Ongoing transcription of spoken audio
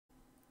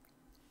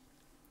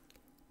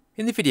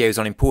In the videos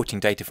on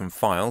importing data from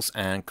files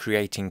and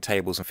creating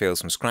tables and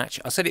fields from scratch,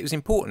 I said it was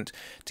important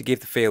to give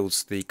the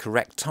fields the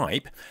correct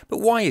type, but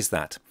why is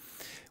that?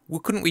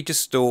 Well, couldn't we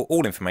just store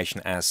all information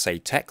as, say,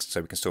 text,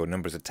 so we can store a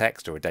number as a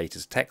text or a date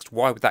as text?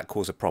 Why would that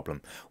cause a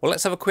problem? Well,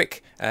 let's have a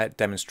quick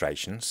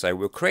demonstration. So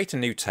we'll create a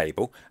new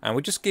table and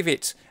we'll just give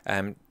it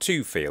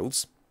two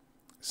fields.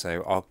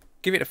 So I'll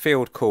give it a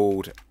field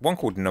called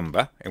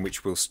number, in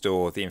which we'll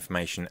store the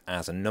information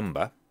as a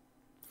number.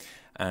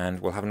 And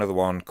we'll have another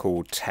one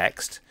called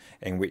text,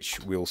 in which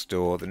we'll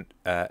store the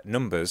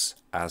numbers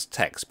as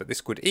text. But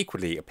this could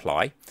equally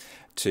apply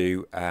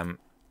to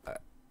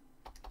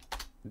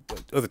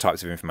other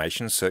types of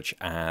information, such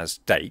as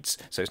dates.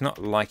 So it's not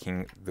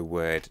liking the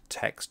word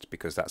text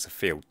because that's a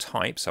field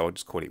type, so I'll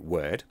just call it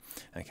word.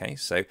 Okay,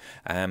 so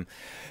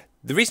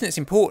the reason it's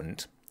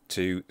important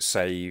to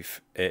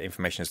save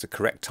information as the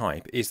correct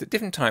type is that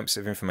different types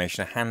of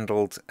information are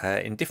handled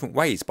in different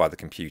ways by the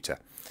computer.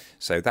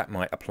 So that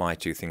might apply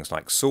to things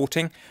like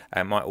sorting,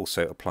 and might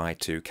also apply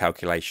to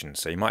calculations.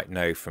 So you might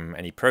know from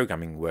any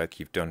programming work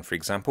you've done, for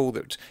example,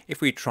 that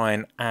if we try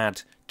and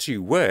add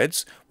two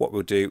words, what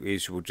we'll do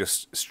is we'll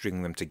just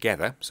string them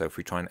together. So if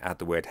we try and add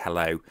the word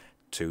hello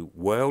to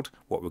world,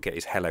 what we'll get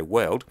is hello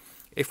world.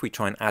 If we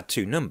try and add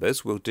two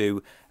numbers, we'll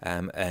do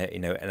an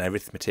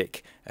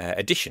arithmetic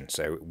addition.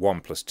 So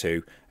 1 plus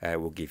 2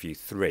 will give you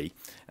 3.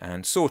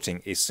 And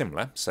sorting is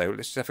similar. So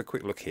let's just have a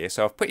quick look here.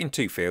 So I've put in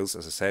two fields,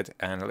 as I said,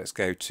 and let's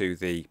go to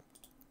the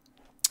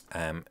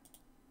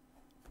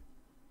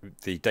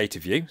data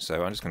view.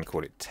 So I'm just going to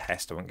call it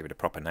test. I won't give it a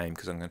proper name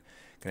because I'm going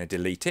to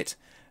delete it.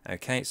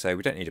 Okay, so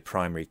we don't need a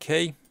primary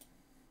key.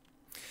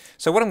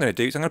 So what I'm going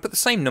to do is I'm going to put the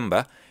same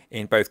number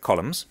in both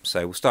columns.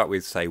 So we'll start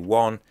with, say,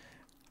 1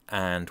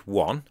 and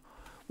 1.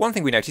 One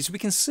thing we notice is we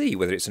can see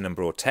whether it's a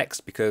number or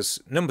text because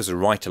numbers are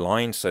right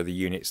aligned, so the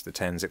units, the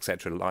tens,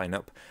 etc. line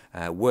up.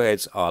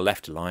 Words are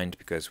left aligned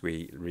because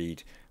we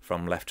read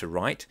from left to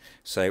right.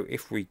 So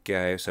if we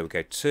go, so we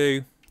go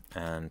 2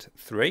 and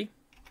 3,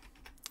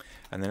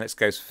 and then let's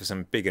go for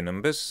some bigger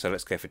numbers. So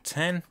let's go for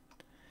 10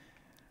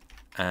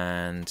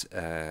 and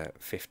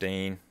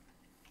 15,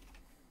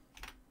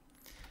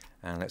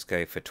 and let's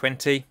go for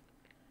 20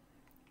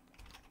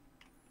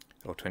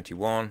 or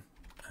 21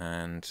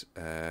 and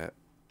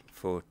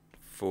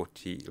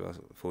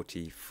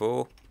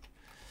 44,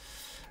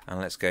 and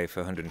let's go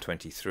for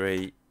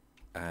 123,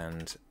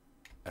 and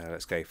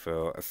let's go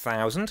for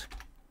 1,000,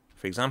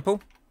 for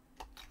example.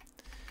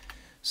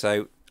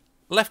 So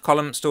left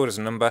column stored as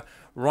a number,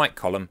 right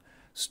column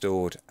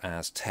stored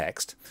as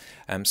text.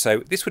 So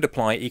this would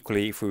apply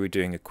equally if we were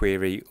doing a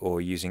query or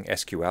using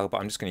SQL,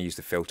 but I'm just going to use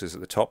the filters at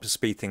the top to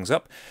speed things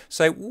up.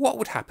 So what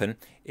would happen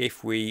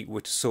if we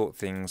were to sort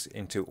things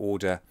into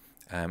order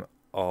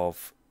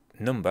of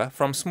number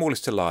from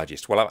smallest to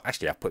largest? Well,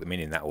 I've put them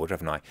in that order,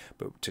 haven't I?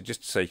 But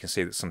just so you can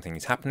see that something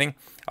is happening,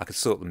 I could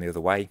sort them the other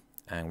way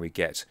and we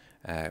get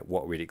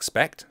what we'd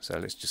expect. So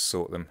let's just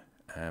sort them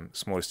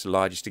smallest to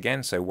largest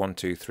again. So 1,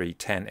 2, 3,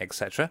 10,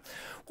 etc.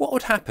 What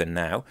would happen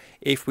now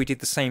if we did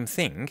the same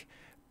thing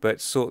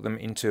but sort them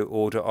into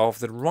order of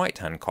the right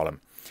hand column?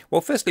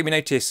 Well, firstly, we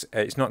notice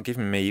it's not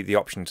giving me the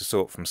option to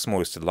sort from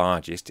smallest to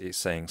largest. It's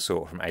saying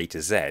sort from A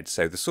to Z.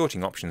 So the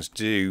sorting options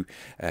do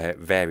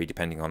vary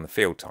depending on the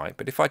field type.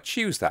 But if I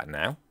choose that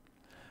now,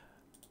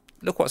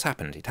 look what's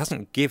happened. It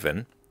hasn't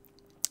given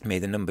me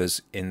the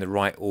numbers in the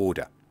right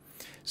order.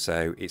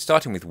 So it's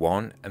starting with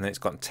 1, and then it's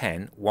got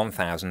 10,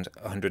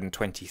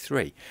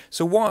 1,123.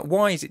 So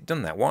why has it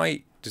done that?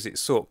 Why does it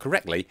sort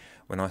correctly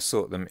when I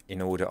sort them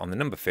in order on the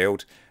number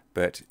field,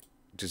 but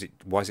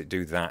why does it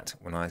do that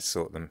when I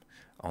sort them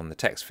on the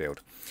text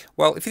field?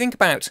 Well, if you think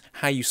about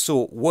how you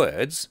sort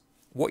words,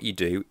 what you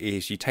do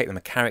is you take them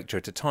a character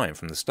at a time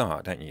from the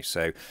start, don't you?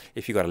 So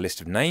if you've got a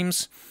list of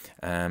names,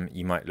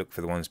 you might look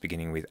for the ones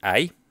beginning with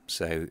A.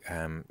 So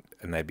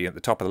and they'd be at the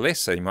top of the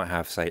list. So you might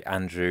have, say,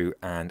 Andrew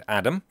and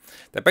Adam.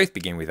 They both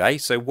begin with A.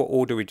 So what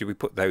order do we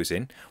put those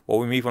in? Well,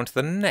 we move on to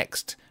the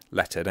next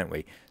letter, don't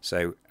we?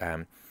 So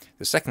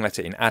the second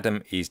letter in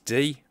Adam is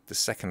D. The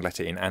second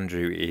letter in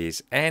Andrew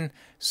is N.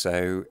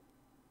 So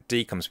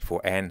D comes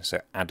before N. So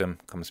Adam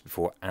comes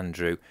before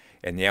Andrew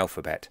in the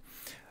alphabet.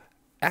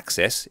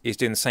 Access is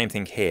doing the same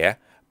thing here,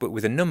 but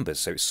with the numbers.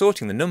 So it's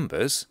sorting the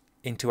numbers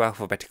into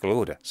alphabetical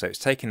order. So it's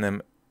taking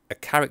them a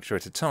character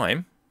at a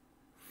time,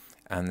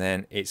 and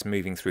then it's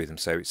moving through them.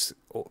 So it's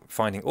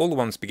finding all the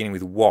ones beginning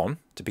with 1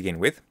 to begin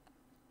with.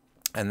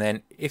 And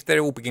then if they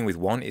all begin with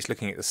 1, it's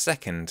looking at the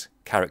second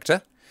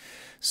character.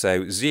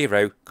 So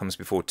 0 comes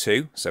before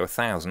 2, so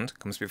 1,000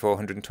 comes before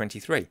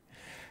 123.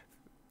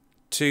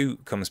 2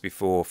 comes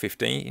before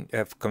 15,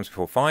 comes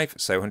before 5,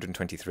 so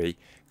 123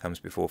 comes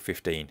before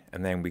 15.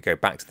 And then we go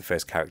back to the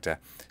first character.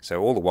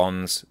 So all the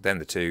 1s, then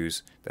the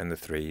 2s, then the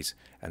 3s,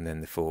 and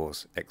then the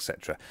 4s,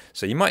 etc.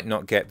 So you might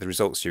not get the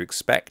results you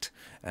expect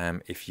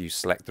if you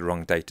select the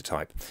wrong data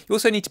type. You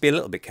also need to be a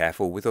little bit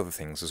careful with other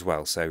things as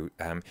well. So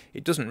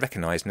it doesn't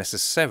recognise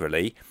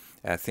necessarily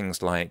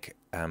things like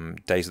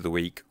days of the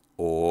week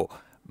or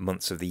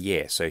months of the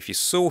year. So if you're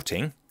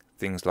sorting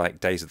things like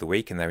days of the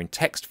week and they're in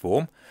text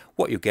form,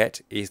 what you'll get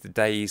is the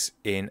days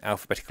in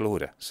alphabetical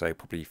order. So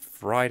probably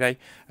Friday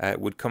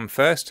would come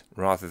first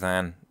rather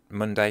than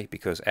Monday,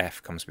 because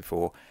F comes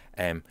before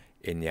M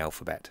in the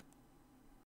alphabet.